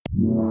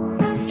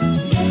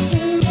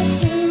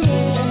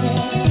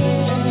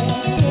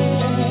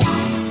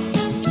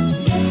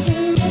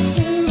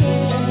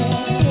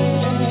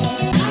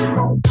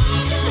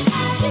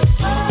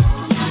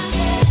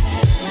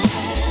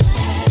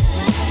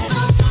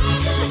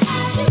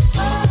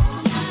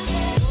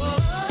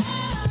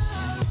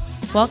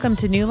Welcome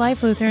to New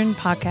Life Lutheran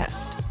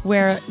Podcast,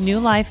 where new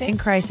life in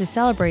Christ is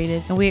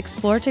celebrated and we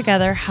explore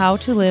together how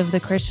to live the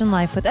Christian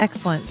life with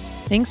excellence.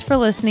 Thanks for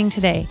listening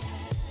today.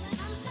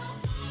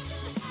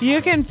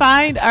 You can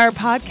find our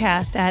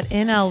podcast at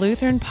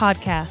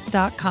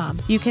nllutheranpodcast.com.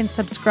 You can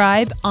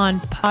subscribe on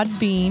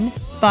Podbean,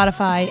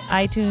 Spotify,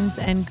 iTunes,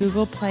 and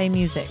Google Play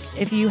Music.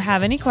 If you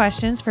have any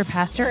questions for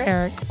Pastor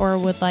Eric or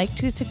would like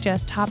to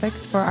suggest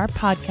topics for our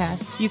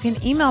podcast, you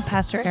can email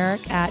Pastor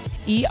Eric at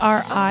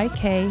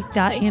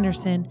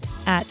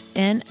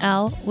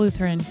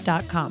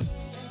erik.anderson@nllutheran.com.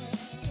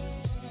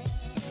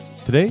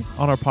 Today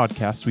on our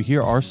podcast, we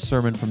hear our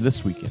sermon from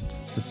this weekend,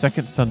 the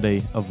second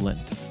Sunday of Lent.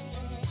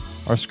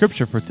 Our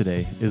scripture for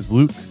today is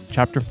Luke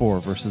chapter 4,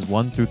 verses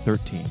 1 through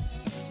 13.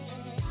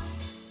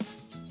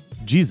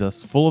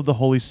 Jesus, full of the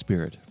Holy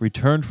Spirit,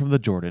 returned from the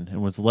Jordan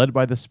and was led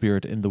by the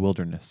Spirit in the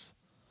wilderness,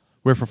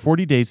 where for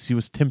 40 days he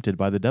was tempted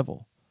by the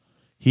devil.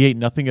 He ate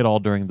nothing at all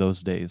during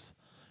those days,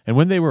 and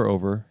when they were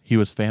over, he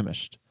was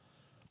famished.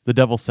 The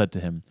devil said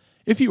to him,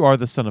 "If you are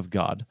the Son of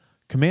God,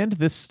 command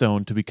this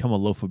stone to become a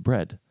loaf of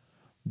bread."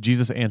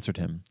 Jesus answered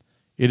him,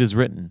 "It is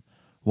written,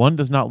 'One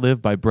does not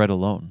live by bread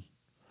alone.'"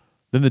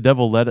 Then the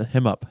devil led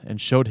him up and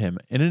showed him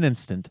in an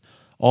instant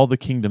all the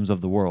kingdoms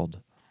of the world.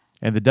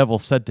 And the devil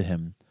said to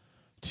him,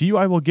 "To you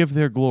I will give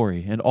their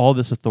glory and all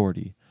this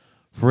authority,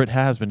 for it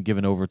has been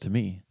given over to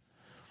me,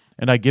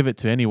 and I give it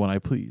to anyone I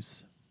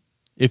please.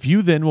 If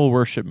you then will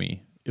worship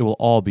me, it will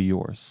all be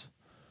yours."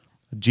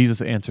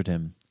 Jesus answered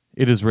him,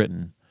 "It is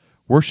written,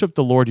 'Worship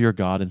the Lord your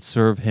God and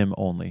serve him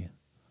only.'"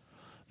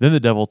 Then the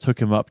devil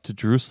took him up to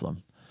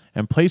Jerusalem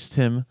and placed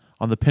him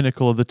on the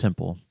pinnacle of the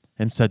temple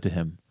and said to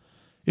him,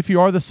 "If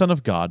you are the Son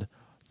of God,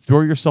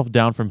 throw yourself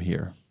down from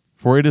here,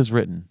 for it is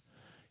written,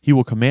 'He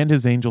will command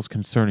his angels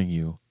concerning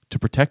you to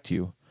protect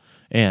you,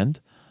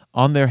 and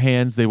on their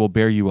hands they will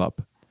bear you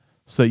up,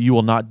 so that you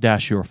will not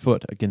dash your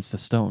foot against a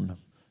stone.'"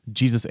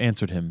 Jesus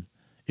answered him,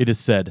 "It is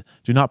said,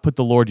 'Do not put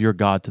the Lord your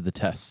God to the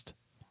test.'"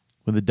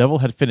 When the devil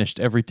had finished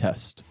every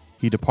test,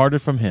 he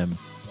departed from him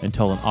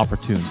until an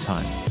opportune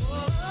time.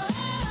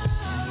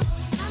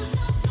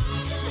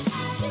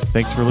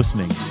 Thanks for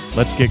listening.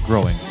 Let's get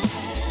growing.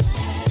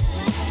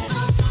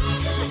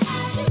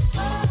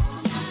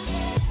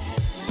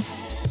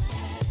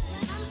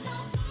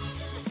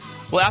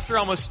 Well, after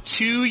almost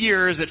 2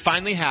 years, it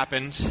finally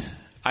happened.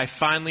 I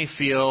finally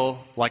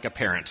feel like a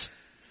parent.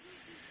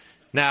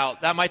 Now,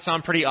 that might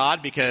sound pretty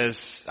odd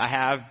because I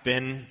have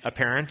been a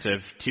parent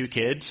of 2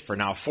 kids for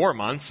now 4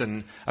 months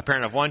and a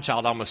parent of 1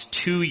 child almost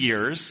 2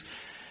 years.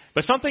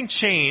 But something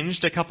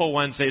changed a couple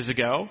Wednesdays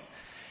ago.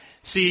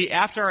 See,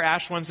 after our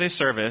Ash Wednesday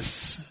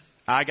service,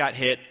 I got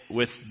hit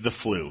with the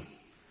flu.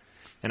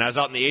 And I was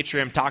out in the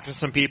atrium talking to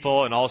some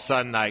people, and all of a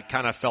sudden I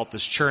kind of felt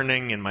this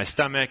churning in my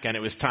stomach, and it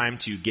was time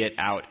to get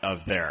out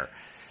of there.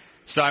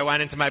 So I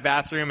went into my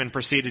bathroom and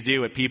proceeded to do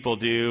what people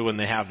do when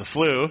they have the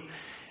flu.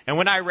 And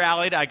when I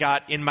rallied, I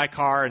got in my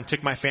car and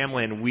took my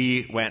family, and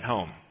we went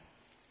home.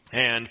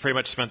 And pretty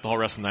much spent the whole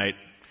rest of the night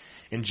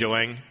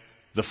enjoying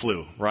the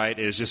flu, right?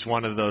 It was just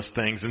one of those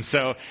things. And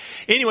so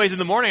anyways, in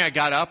the morning I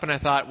got up and I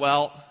thought,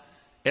 well,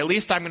 at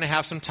least I'm going to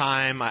have some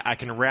time. I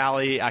can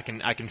rally. I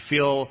can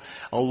feel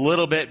a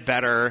little bit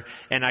better,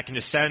 and I can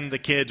just send the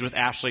kids with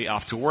Ashley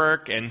off to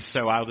work. And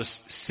so I'll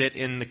just sit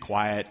in the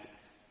quiet,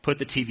 put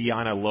the TV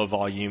on a low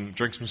volume,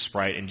 drink some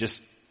Sprite, and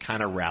just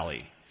kind of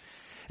rally.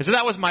 And so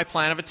that was my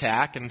plan of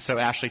attack. And so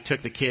Ashley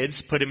took the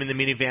kids, put them in the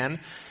minivan,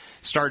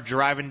 started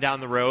driving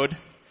down the road.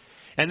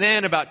 And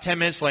then about 10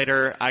 minutes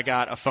later, I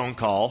got a phone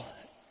call,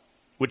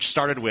 which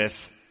started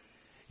with,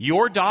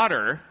 "Your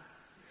daughter,"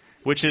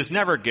 which is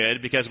never good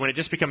because when it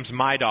just becomes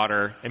my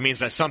daughter, it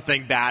means that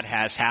something bad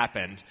has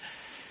happened.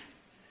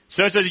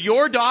 So it said,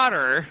 "Your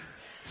daughter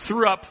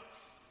threw up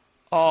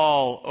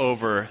all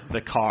over the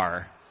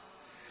car."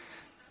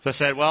 So I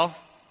said, well,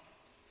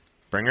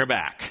 bring her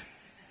back.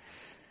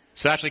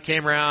 So Ashley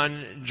came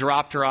around,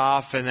 dropped her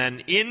off, and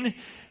then in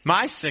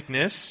my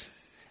sickness,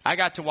 I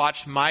got to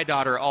watch my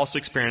daughter also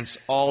experience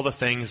all the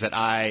things that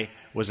I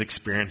was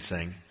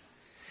experiencing.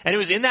 And it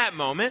was in that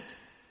moment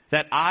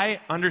that I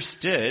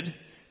understood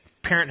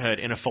parenthood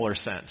in a fuller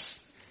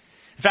sense.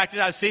 In fact, as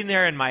I was sitting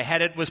there and my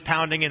head was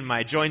pounding and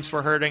my joints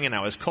were hurting and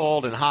I was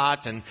cold and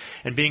hot and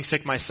being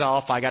sick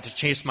myself, I got to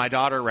chase my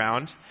daughter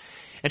around.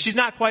 And she's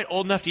not quite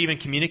old enough to even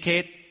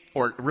communicate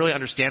or really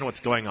understand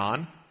what's going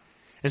on.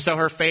 And so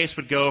her face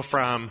would go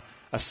from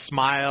a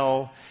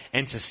smile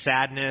into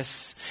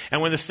sadness.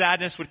 And when the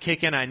sadness would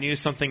kick in, I knew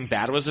something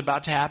bad was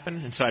about to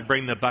happen. And so I'd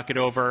bring the bucket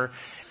over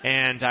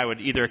and I would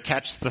either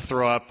catch the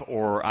throw up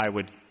or I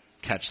would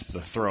catch the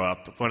throw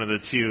up, one of the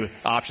two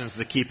options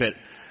to keep it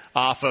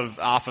off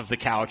of the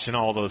couch and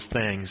all those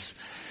things.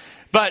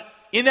 But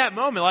in that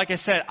moment, like I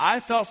said, I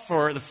felt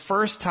for the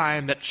first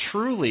time that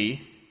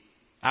truly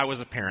I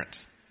was a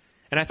parent.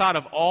 And I thought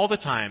of all the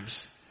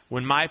times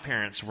when my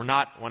parents were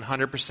not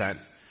 100%,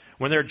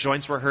 when their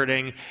joints were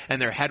hurting and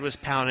their head was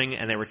pounding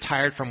and they were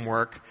tired from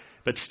work,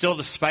 but still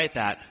despite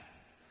that,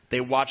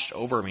 they watched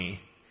over me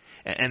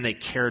and they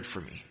cared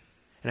for me.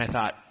 And I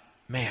thought,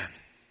 man,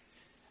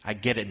 I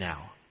get it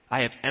now.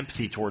 I have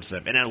empathy towards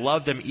them, and I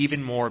love them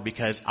even more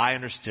because I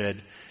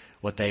understood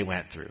what they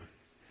went through.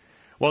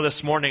 Well,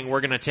 this morning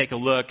we're going to take a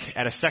look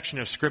at a section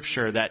of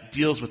Scripture that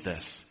deals with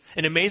this.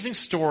 An amazing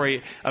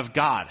story of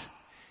God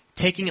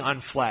taking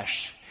on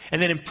flesh,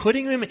 and then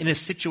putting him in a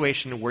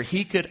situation where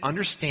he could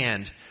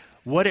understand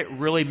what it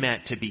really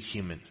meant to be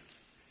human,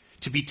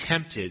 to be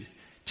tempted,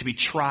 to be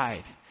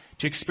tried,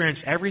 to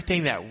experience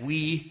everything that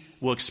we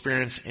will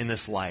experience in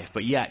this life,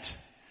 but yet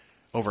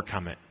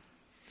overcome it.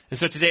 And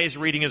so today's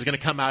reading is going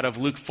to come out of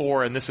Luke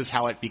 4, and this is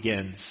how it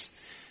begins.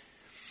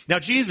 Now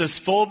Jesus,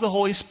 full of the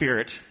Holy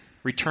Spirit,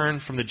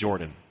 returned from the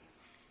Jordan.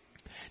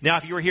 Now,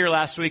 if you were here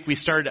last week, we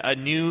started a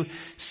new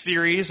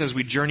series as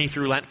we journey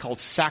through Lent called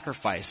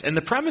Sacrifice. And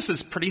the premise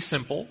is pretty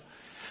simple.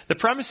 The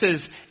premise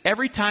is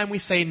every time we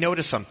say no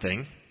to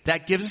something,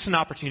 that gives us an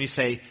opportunity to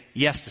say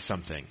yes to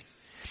something.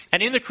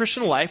 And in the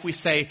Christian life, we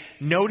say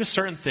no to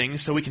certain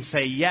things so we can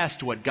say yes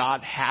to what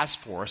God has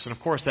for us. And of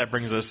course, that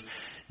brings us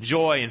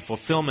joy and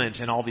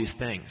fulfillment and all these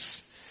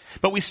things.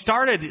 But we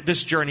started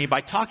this journey by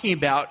talking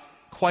about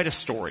quite a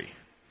story.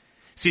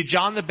 See,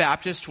 John the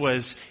Baptist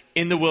was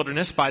in the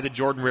wilderness by the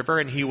Jordan River,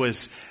 and he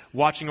was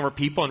watching over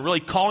people and really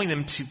calling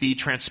them to be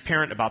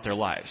transparent about their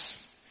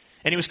lives.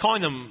 And he was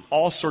calling them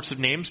all sorts of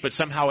names, but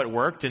somehow it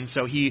worked. And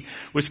so he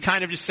was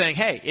kind of just saying,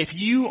 hey, if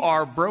you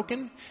are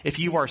broken, if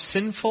you are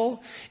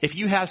sinful, if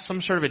you have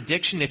some sort of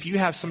addiction, if you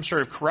have some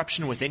sort of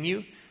corruption within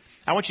you,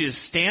 I want you to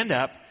stand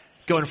up,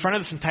 go in front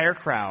of this entire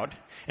crowd,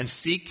 and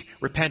seek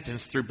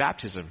repentance through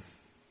baptism.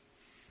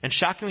 And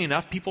shockingly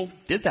enough, people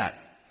did that.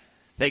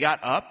 They got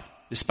up,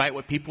 despite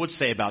what people would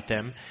say about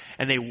them,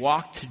 and they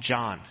walked to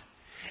John.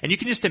 And you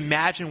can just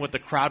imagine what the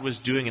crowd was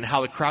doing and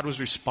how the crowd was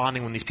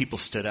responding when these people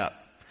stood up.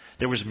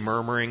 There was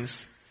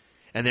murmurings,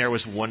 and there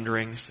was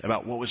wonderings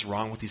about what was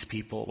wrong with these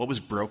people, what was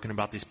broken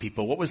about these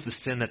people, what was the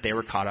sin that they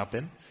were caught up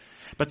in.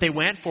 But they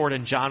went forward,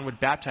 and John would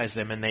baptize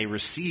them, and they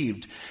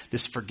received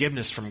this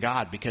forgiveness from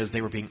God because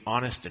they were being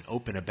honest and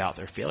open about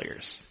their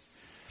failures.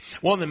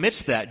 Well, in the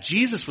midst of that,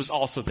 Jesus was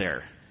also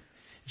there.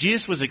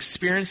 Jesus was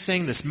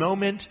experiencing this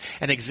moment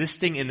and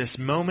existing in this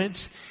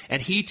moment,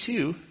 and he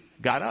too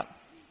got up.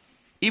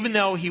 Even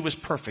though he was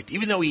perfect,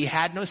 even though he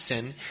had no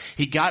sin,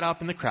 he got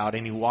up in the crowd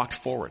and he walked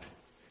forward.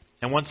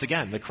 And once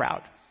again, the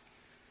crowd,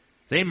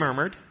 they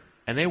murmured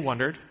and they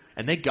wondered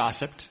and they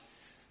gossiped,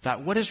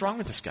 thought, what is wrong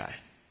with this guy?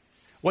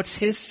 What's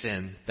his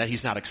sin that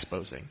he's not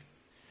exposing?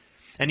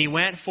 And he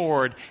went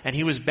forward and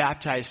he was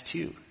baptized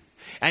too.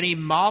 And he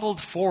modeled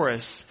for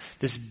us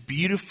this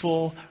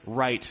beautiful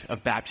rite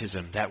of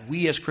baptism that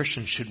we as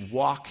Christians should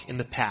walk in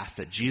the path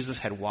that Jesus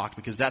had walked,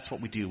 because that's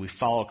what we do. We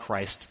follow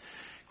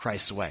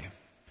Christ's way.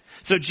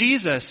 So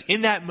Jesus,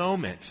 in that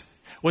moment,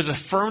 was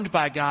affirmed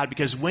by God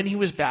because when he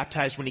was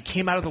baptized, when he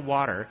came out of the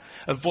water,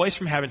 a voice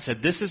from heaven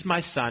said, "This is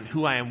my son,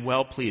 who I am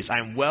well pleased. I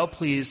am well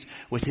pleased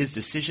with his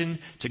decision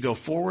to go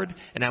forward,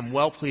 and I'm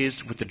well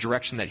pleased with the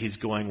direction that he's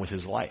going with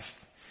his life."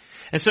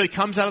 And so he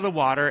comes out of the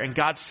water, and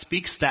God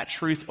speaks that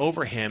truth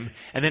over him,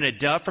 and then a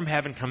dove from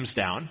heaven comes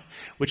down,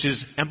 which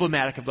is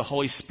emblematic of the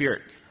Holy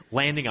Spirit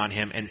landing on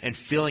him and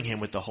filling him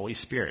with the Holy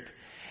Spirit.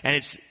 And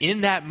it's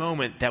in that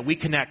moment that we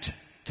connect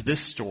to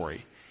this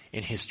story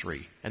in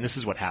history. And this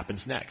is what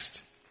happens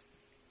next.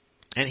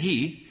 And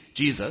he,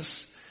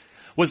 Jesus,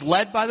 was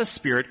led by the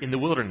Spirit in the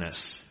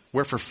wilderness,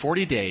 where for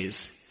 40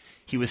 days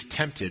he was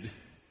tempted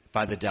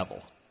by the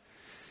devil.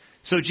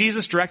 So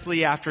Jesus,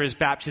 directly after his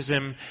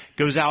baptism,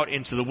 goes out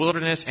into the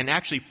wilderness and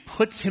actually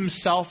puts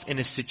himself in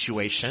a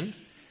situation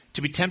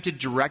to be tempted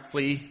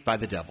directly by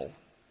the devil.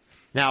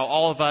 Now,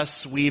 all of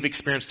us, we've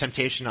experienced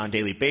temptation on a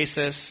daily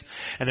basis,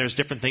 and there's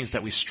different things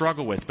that we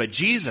struggle with. But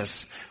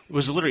Jesus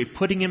was literally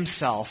putting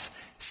himself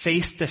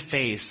face to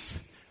face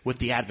with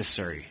the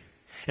adversary.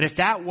 And if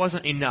that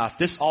wasn't enough,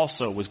 this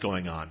also was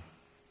going on.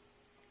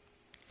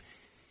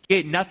 He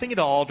ate nothing at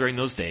all during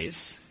those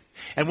days,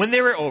 and when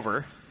they were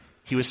over,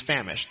 he was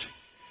famished.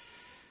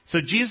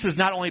 So Jesus is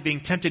not only being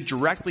tempted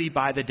directly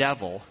by the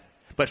devil,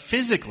 but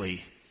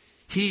physically,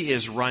 he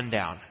is run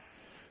down.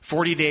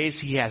 40 days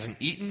he hasn't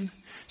eaten,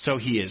 so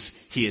he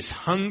is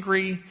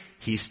hungry,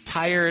 he's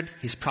tired,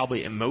 he's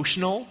probably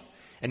emotional,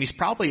 and he's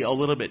probably a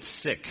little bit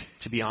sick,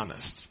 to be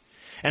honest.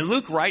 And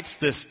Luke writes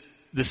this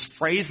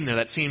phrase in there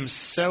that seems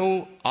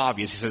so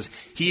obvious. He says,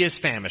 he is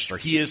famished, or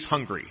he is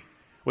hungry,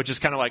 which is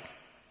kind of like,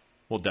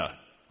 well, duh,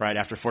 right?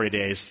 After 40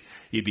 days,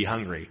 you'd be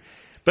hungry.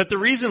 But the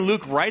reason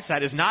Luke writes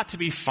that is not to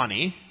be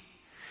funny.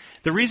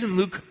 The reason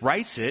Luke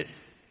writes it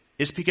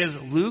is because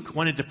Luke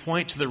wanted to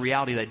point to the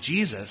reality that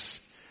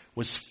Jesus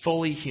was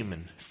fully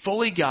human,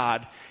 fully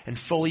God and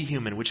fully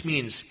human, which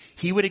means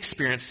he would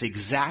experience the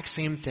exact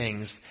same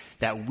things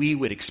that we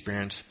would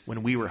experience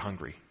when we were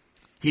hungry.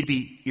 He'd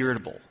be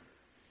irritable.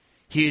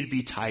 He'd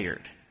be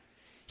tired.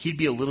 He'd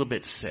be a little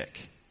bit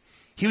sick.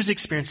 He was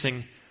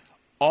experiencing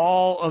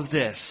all of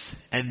this,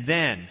 and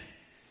then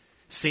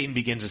Satan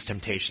begins his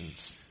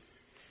temptations.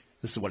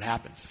 This is what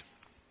happened.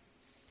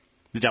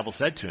 The devil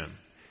said to him,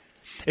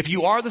 "If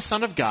you are the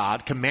Son of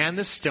God, command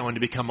this stone to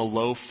become a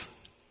loaf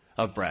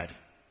of bread."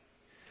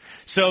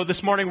 So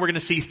this morning we're going to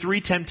see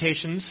 3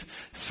 temptations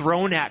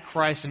thrown at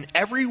Christ, and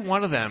every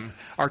one of them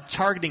are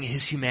targeting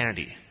his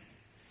humanity.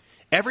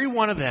 Every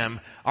one of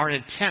them are an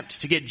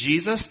attempt to get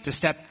Jesus to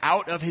step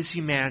out of his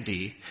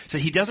humanity so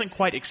he doesn't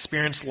quite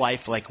experience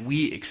life like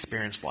we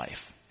experience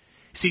life.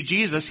 See,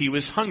 Jesus, he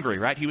was hungry,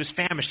 right? He was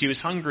famished. He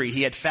was hungry.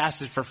 He had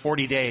fasted for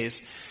 40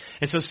 days.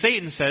 And so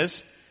Satan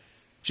says,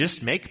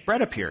 just make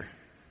bread appear.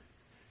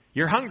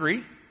 You're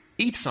hungry,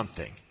 eat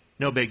something.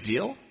 No big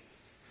deal.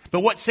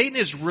 But what Satan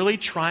is really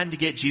trying to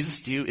get Jesus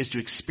to do is to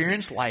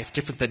experience life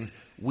different than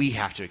we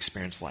have to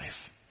experience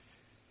life.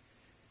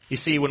 You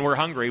see, when we're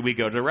hungry, we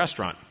go to a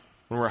restaurant.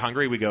 When we're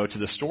hungry, we go to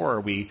the store,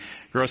 or we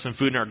grow some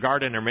food in our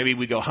garden, or maybe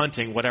we go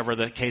hunting, whatever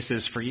the case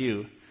is for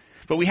you.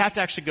 But we have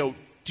to actually go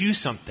do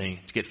something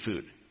to get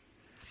food.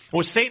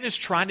 What Satan is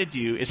trying to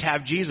do is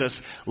have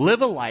Jesus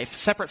live a life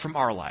separate from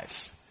our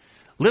lives.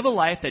 Live a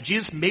life that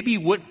Jesus maybe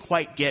wouldn't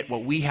quite get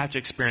what we have to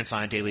experience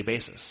on a daily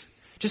basis.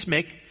 Just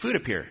make food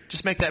appear.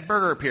 Just make that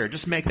burger appear.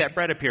 Just make that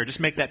bread appear. Just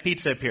make that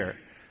pizza appear.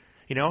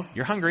 You know,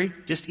 you're hungry,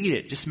 just eat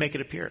it. Just make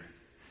it appear.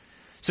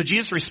 So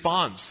Jesus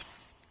responds,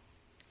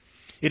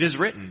 "It is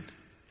written,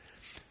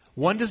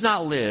 one does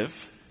not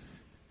live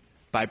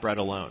by bread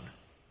alone."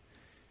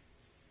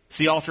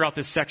 See, all throughout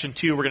this section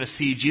too, we're going to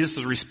see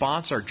Jesus'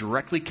 response are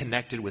directly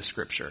connected with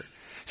Scripture.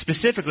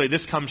 Specifically,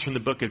 this comes from the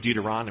book of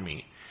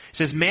Deuteronomy. It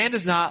says, man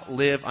does not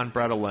live on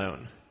bread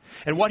alone.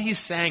 And what he's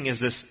saying is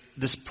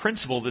this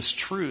principle, this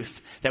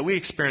truth that we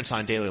experience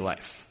on daily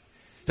life.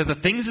 That the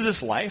things of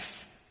this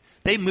life,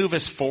 they move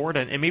us forward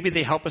and maybe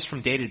they help us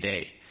from day to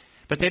day.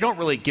 But they don't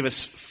really give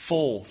us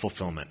full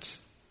fulfillment.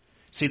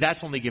 See,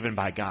 that's only given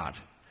by God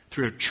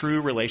through a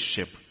true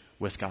relationship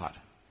with God.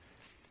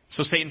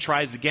 So Satan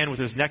tries again with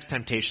his next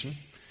temptation.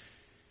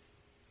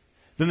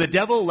 Then the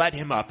devil led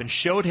him up and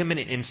showed him in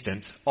an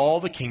instant all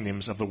the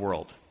kingdoms of the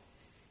world.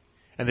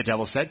 And the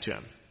devil said to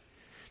him,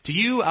 to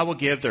you I will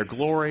give their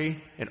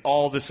glory and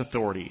all this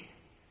authority,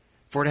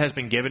 for it has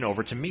been given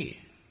over to me.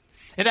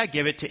 And I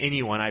give it to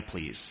anyone I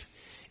please.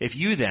 If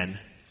you then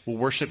will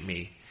worship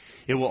me,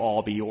 it will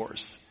all be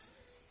yours.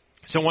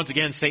 So once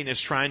again, Satan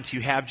is trying to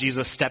have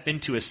Jesus step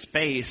into a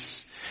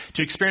space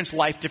to experience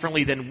life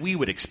differently than we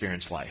would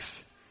experience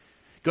life.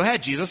 Go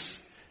ahead, Jesus,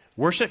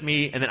 worship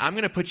me, and then I'm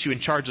going to put you in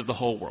charge of the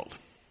whole world.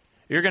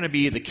 You're going to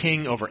be the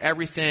king over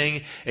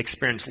everything,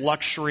 experience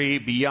luxury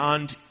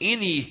beyond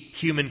any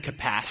human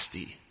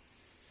capacity.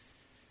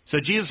 So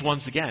Jesus,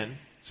 once again,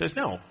 says,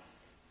 no,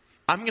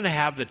 I'm going to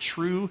have the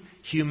true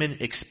human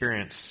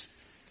experience.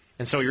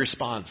 And so he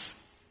responds,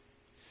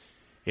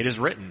 it is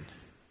written,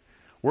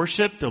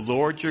 worship the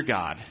Lord your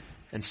God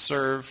and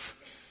serve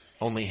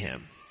only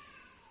him.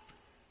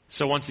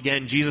 So once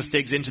again, Jesus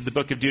digs into the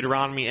book of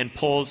Deuteronomy and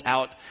pulls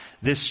out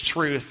this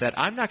truth that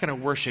I'm not going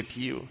to worship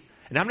you.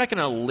 And I'm not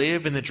going to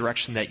live in the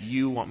direction that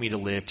you want me to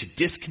live, to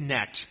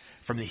disconnect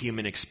from the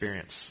human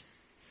experience.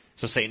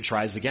 So Satan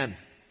tries again.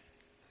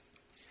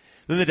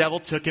 Then the devil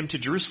took him to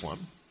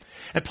Jerusalem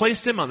and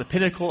placed him on the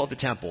pinnacle of the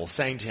temple,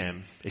 saying to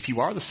him, if you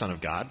are the Son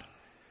of God,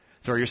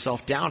 throw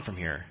yourself down from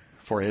here,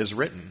 for it is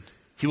written,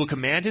 he will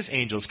command his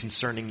angels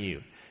concerning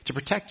you to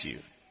protect you.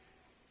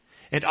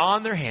 And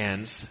on their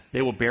hands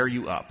they will bear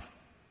you up,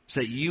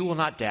 so that you will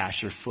not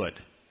dash your foot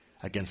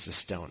against a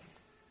stone.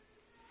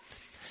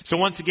 So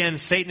once again,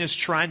 Satan is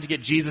trying to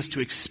get Jesus to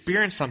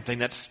experience something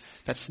that's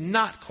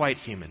not quite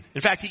human.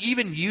 In fact, he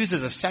even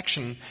uses a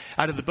section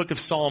out of the book of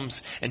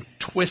Psalms and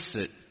twists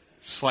it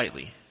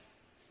slightly.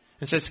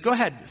 And says, go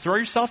ahead, throw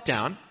yourself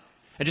down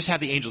and just have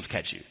the angels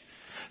catch you.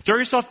 Throw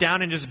yourself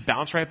down and just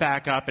bounce right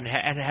back up and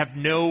have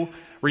no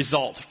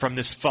result from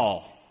this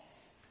fall.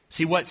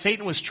 See, what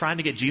Satan was trying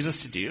to get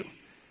Jesus to do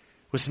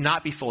was to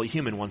not be fully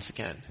human once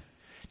again.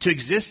 To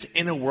exist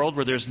in a world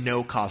where there's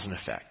no cause and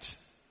effect.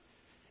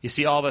 You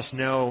see, all of us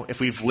know, if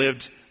we've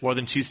lived more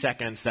than 2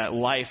 seconds, that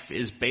life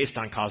is based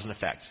on cause and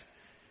effect.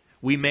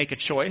 We make a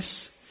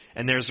choice,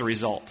 and there's a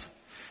result.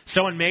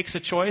 Someone makes a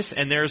choice,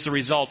 and there's a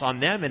result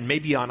on them and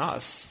maybe on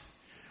us.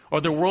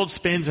 Or the world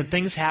spins and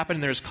things happen,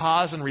 and there's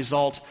cause and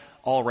result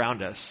all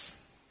around us.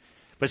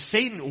 But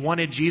Satan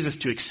wanted Jesus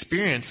to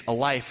experience a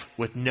life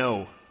with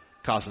no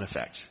cause and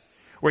effect,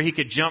 where he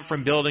could jump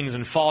from buildings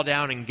and fall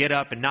down and get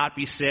up and not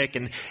be sick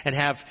and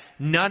have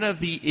none of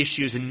the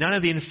issues and none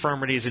of the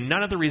infirmities and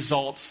none of the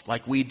results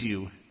like we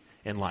do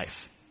in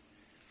life.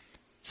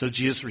 So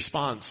Jesus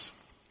responds,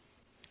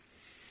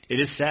 it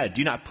is said,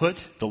 do not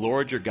put the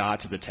Lord your God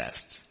to the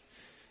test.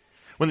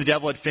 When the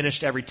devil had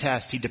finished every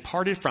test, he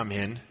departed from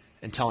him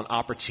until an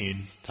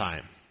opportune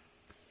time.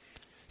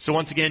 So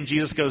once again,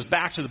 Jesus goes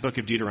back to the book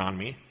of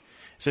Deuteronomy. It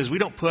says, we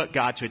don't put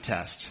God to a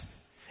test.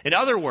 In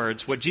other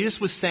words, what Jesus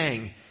was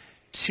saying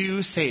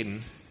to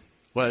Satan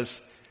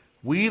was,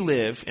 we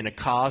live in a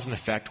cause and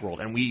effect world,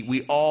 and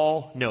we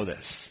all know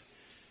this.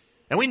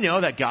 And we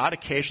know that God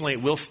occasionally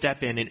will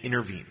step in and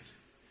intervene.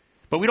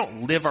 But we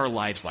don't live our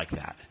lives like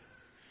that.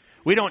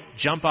 We don't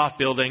jump off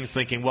buildings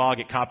thinking, well, I'll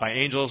get caught by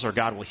angels or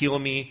God will heal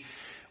me.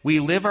 We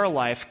live our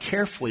life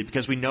carefully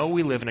because we know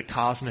we live in a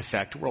cause and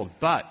effect world.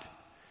 But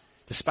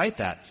despite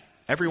that,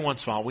 every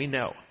once in a while we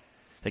know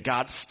that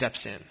God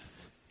steps in.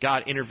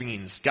 God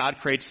intervenes. God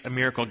creates a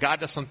miracle. God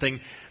does something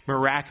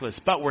miraculous.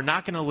 But we're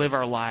not going to live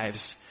our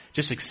lives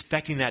just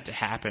expecting that to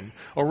happen,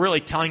 or really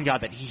telling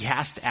God that he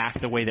has to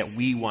act the way that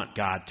we want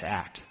God to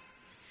act.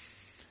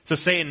 So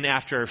Satan,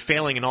 after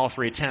failing in all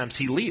 3 attempts,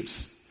 he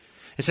leaves.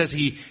 It says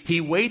he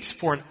waits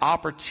for an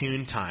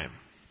opportune time.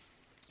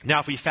 Now,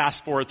 if we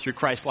fast forward through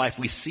Christ's life,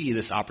 we see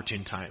this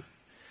opportune time.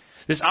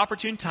 This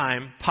opportune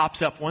time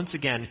pops up once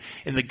again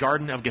in the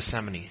Garden of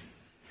Gethsemane.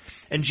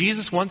 And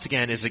Jesus, once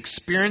again, is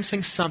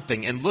experiencing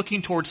something and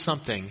looking towards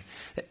something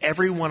that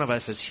every one of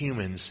us as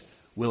humans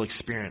will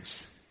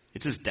experience.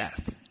 It's his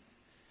death.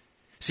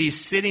 So he's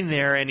sitting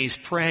there and he's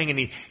praying and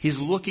he's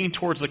looking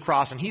towards the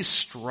cross and he's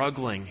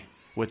struggling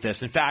with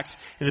this. In fact,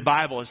 in the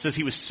Bible, it says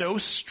he was so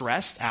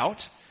stressed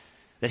out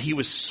that he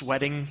was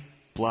sweating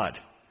blood.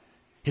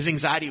 His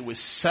anxiety was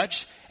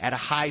such at a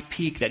high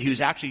peak that he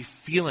was actually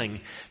feeling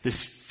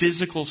this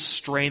physical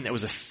strain that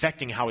was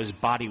affecting how his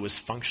body was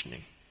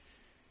functioning.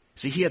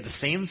 See, he had the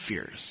same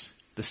fears,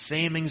 the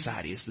same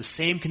anxieties, the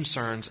same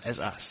concerns as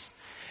us.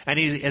 And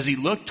as he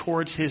looked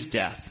towards his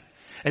death,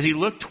 as he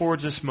looked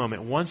towards this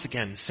moment, once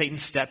again, Satan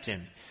stepped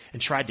in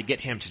and tried to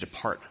get him to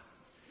depart.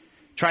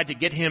 Tried to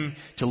get him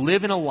to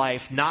live in a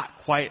life not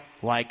quite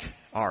like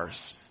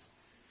ours.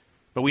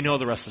 But we know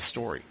the rest of the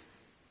story.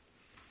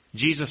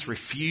 Jesus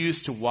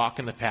refused to walk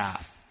in the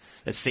path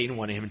that Satan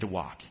wanted him to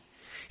walk.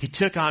 He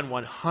took on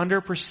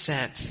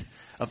 100%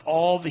 of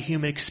all the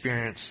human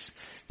experience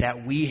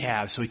that we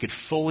have so he could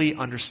fully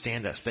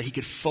understand us, that he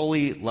could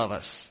fully love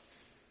us.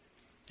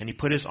 And he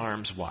put his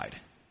arms wide.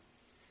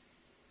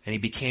 And he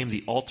became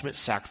the ultimate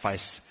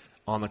sacrifice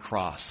on the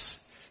cross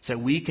so that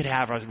we could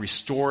have a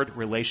restored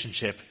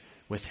relationship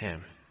with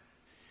him.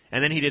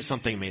 And then he did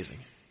something amazing.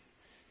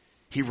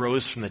 He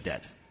rose from the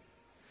dead.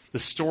 The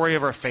story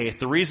of our faith,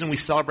 the reason we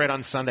celebrate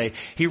on Sunday,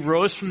 he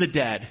rose from the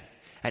dead,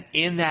 and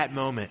in that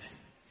moment,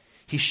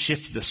 he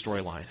shifted the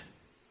storyline.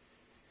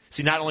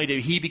 See, not only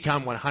did he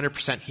become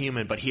 100%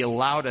 human, but he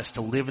allowed us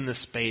to live in the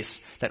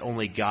space that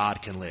only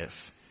God can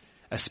live.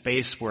 A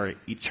space where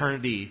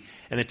eternity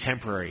and the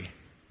temporary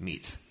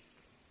meet.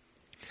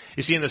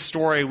 You see, in the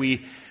story,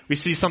 we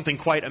see something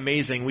quite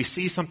amazing. We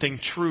see something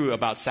true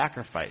about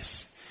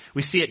sacrifice.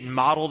 We see it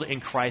modeled in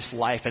Christ's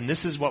life, and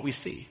this is what we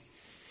see.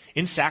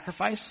 In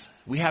sacrifice,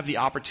 we have the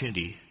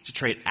opportunity to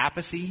trade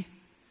apathy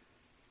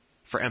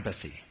for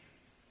empathy.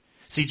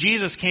 See,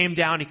 Jesus came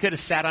down, he could have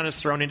sat on his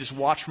throne and just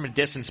watched from a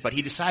distance, but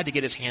he decided to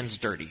get his hands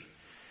dirty,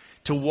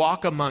 to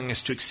walk among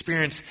us, to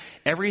experience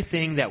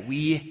everything that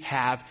we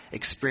have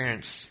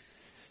experienced.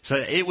 So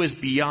that it was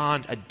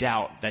beyond a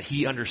doubt that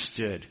he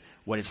understood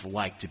what it's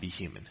like to be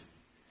human.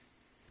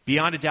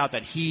 Beyond a doubt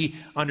that he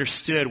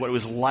understood what it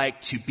was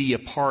like to be a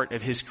part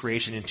of his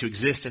creation and to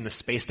exist in the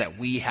space that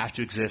we have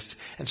to exist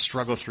and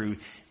struggle through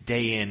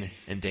day in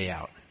and day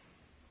out.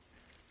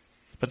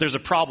 But there's a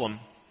problem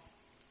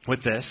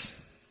with this.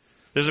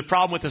 There's a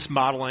problem with this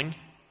modeling.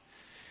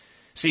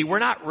 See, we're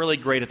not really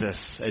great at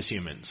this as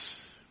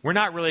humans. We're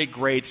not really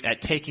great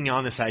at taking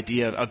on this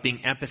idea of being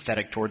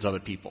empathetic towards other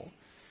people.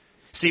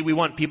 See, we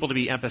want people to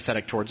be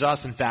empathetic towards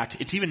us. In fact,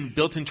 it's even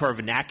built into our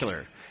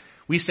vernacular.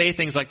 We say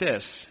things like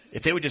this: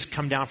 if they would just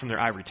come down from their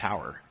ivory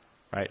tower,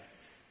 right?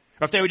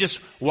 Or if they would just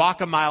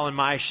walk a mile in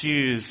my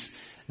shoes,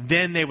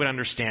 then they would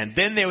understand.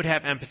 Then they would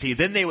have empathy.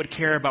 Then they would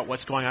care about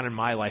what's going on in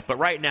my life. But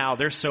right now,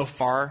 they're so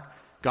far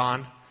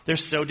gone. They're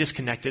so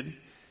disconnected.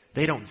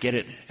 They don't get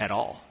it at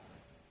all.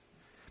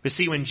 But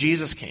see, when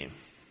Jesus came,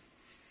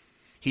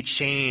 he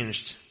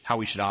changed how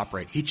we should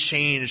operate. He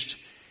changed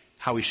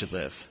how we should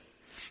live.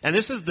 And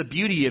this is the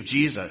beauty of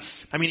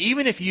Jesus. I mean,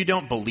 even if you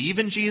don't believe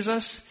in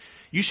Jesus,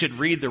 you should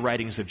read the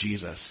writings of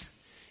Jesus.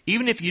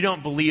 Even if you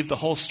don't believe the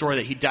whole story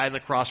that he died on the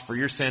cross for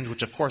your sins,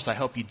 which of course I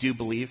hope you do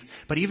believe,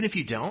 but even if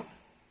you don't,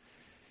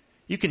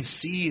 you can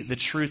see the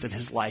truth of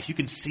his life. You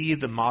can see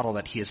the model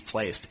that he has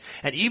placed.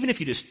 And even if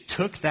you just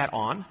took that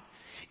on,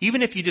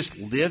 even if you just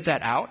live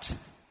that out,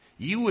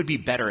 you would be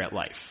better at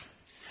life.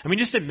 I mean,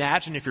 just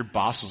imagine if your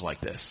boss was like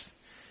this.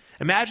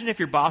 Imagine if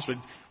your boss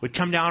would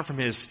come down from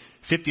his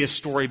 50th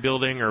story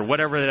building or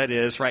whatever that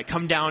is, right?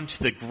 Come down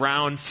to the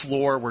ground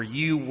floor where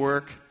you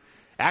work,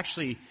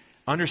 actually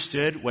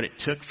understood what it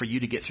took for you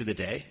to get through the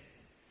day,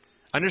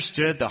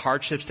 understood the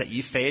hardships that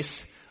you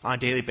face on a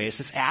daily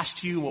basis,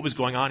 asked you what was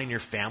going on in your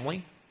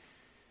family.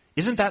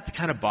 Isn't that the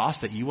kind of boss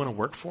that you want to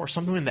work for?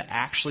 Someone that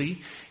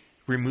actually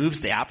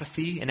removes the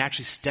apathy and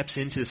actually steps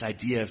into this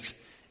idea of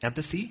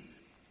empathy?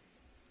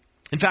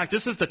 In fact,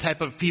 this is the type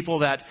of people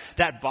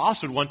that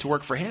boss would want to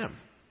work for him.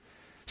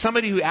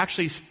 Somebody who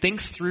actually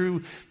thinks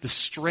through the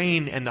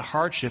strain and the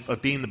hardship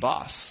of being the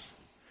boss.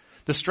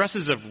 The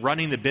stresses of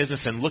running the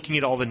business and looking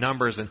at all the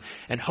numbers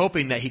and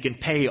hoping that he can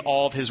pay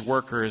all of his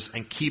workers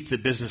and keep the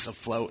business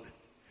afloat.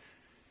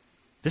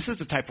 This is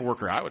the type of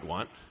worker I would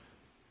want.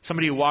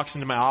 Somebody who walks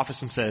into my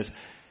office and says,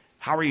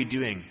 "How are you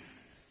doing?"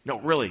 No,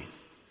 really.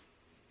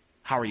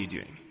 How are you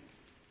doing?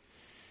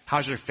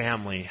 How's your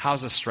family?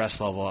 How's the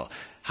stress level?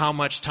 How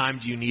much time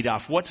do you need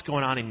off? What's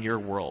going on in your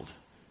world?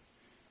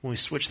 When we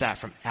switch that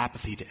from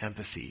apathy to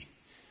empathy,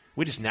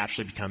 we just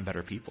naturally become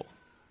better people.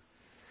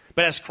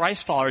 But as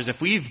Christ followers,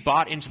 if we've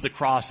bought into the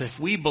cross, if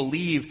we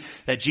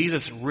believe that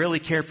Jesus really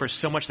cared for us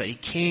so much that he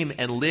came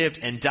and lived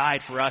and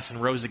died for us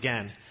and rose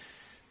again,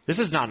 this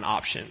is not an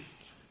option.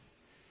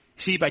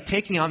 See, by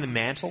taking on the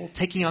mantle,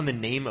 taking on the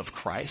name of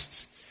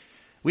Christ,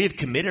 we have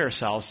committed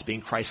ourselves to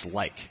being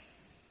Christ-like,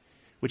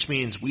 which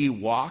means we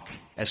walk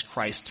as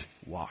Christ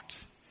walked,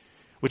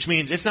 which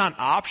means it's not an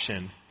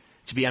option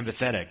to be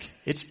empathetic.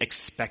 It's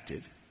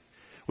expected,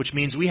 which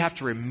means we have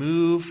to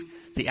remove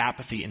the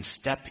apathy and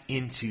step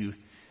into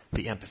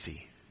the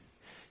empathy.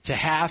 To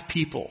have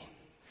people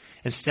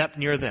and step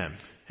near them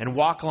and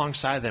walk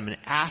alongside them and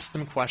ask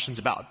them questions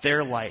about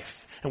their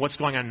life and what's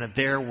going on in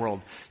their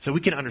world so we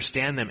can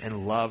understand them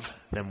and love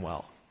them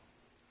well.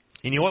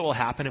 And you know what will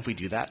happen if we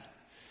do that?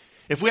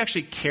 If we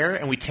actually care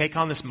and we take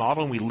on this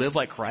model and we live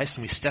like Christ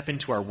and we step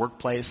into our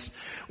workplace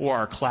or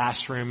our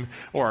classroom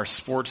or our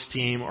sports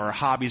team or our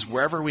hobbies,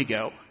 wherever we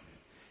go,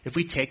 if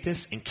we take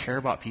this and care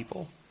about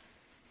people,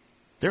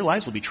 their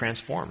lives will be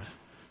transformed.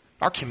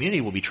 Our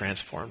community will be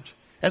transformed.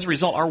 As a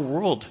result, our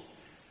world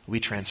will be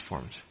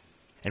transformed.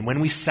 And when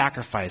we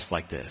sacrifice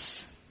like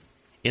this,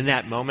 in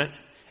that moment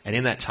and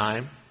in that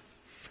time,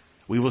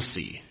 we will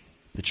see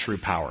the true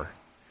power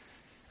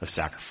of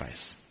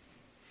sacrifice.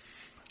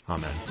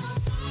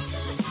 Amen.